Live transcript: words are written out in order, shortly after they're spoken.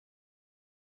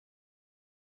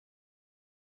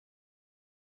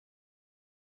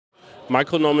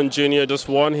Michael Norman Jr. just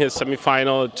won his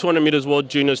semi-final, 200 meters World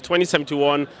Juniors,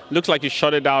 2071. Looks like you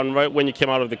shut it down right when you came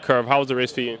out of the curve. How was the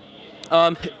race for you?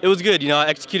 It was good. I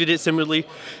executed it similarly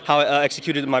how I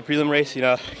executed my prelim race.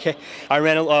 I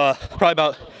ran probably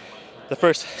about the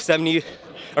first 70,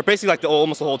 or basically like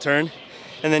almost the whole turn,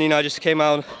 and then I just came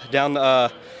out down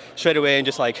straight away and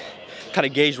just like kind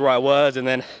of gauged where I was, and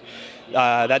then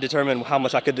that determined how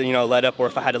much I could let up, or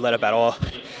if I had to let up at all.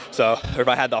 So, or if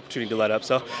I had the opportunity to let up.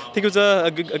 So I think it was a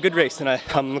good race, and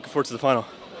I'm looking forward to the final.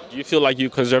 Do you feel like you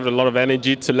conserved a lot of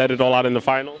energy to let it all out in the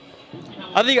final?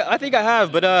 I think I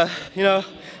have, but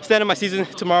standing my season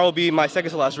tomorrow will be my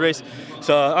second to last race.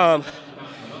 So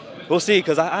we'll see,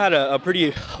 because I had a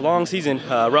pretty long season,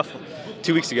 rough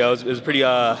 2 weeks ago. It was a pretty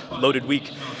loaded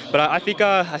week. But I think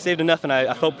I saved enough, and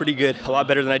I felt pretty good, a lot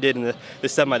better than I did in the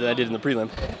semi than I did in the prelim.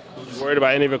 You worried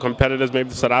about any of your competitors, maybe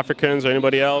the South Africans or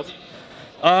anybody else?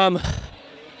 I'm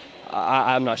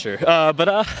not sure,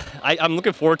 but I'm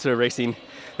looking forward to racing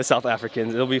the South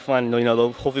Africans. It'll be fun.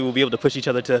 Hopefully we'll be able to push each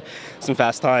other to some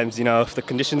fast times. If the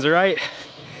conditions are right,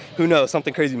 who knows?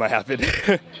 Something crazy might happen.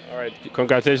 All right.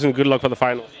 Congratulations. Good luck for the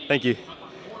final. Thank you.